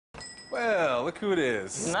Well, look who it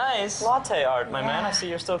is. Nice. Latte art, my man. I see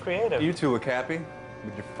you're still creative. You two look happy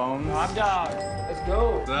with your phones. Hot dog. Let's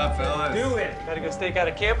go. What's up, fellas? Do it. Gotta go stake out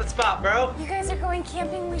a camping spot, bro. You guys are going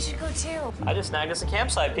camping, we should go too. I just snagged us a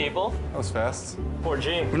campsite, people. That was fast.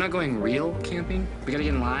 4G. We're not going real camping. We gotta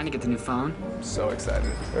get in line to get the new phone. I'm so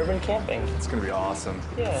excited. Urban camping. It's gonna be awesome.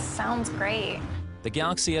 Yeah. Sounds great. The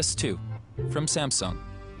Galaxy S2 from Samsung.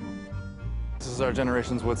 This is our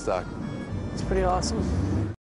generation's Woodstock. It's pretty awesome.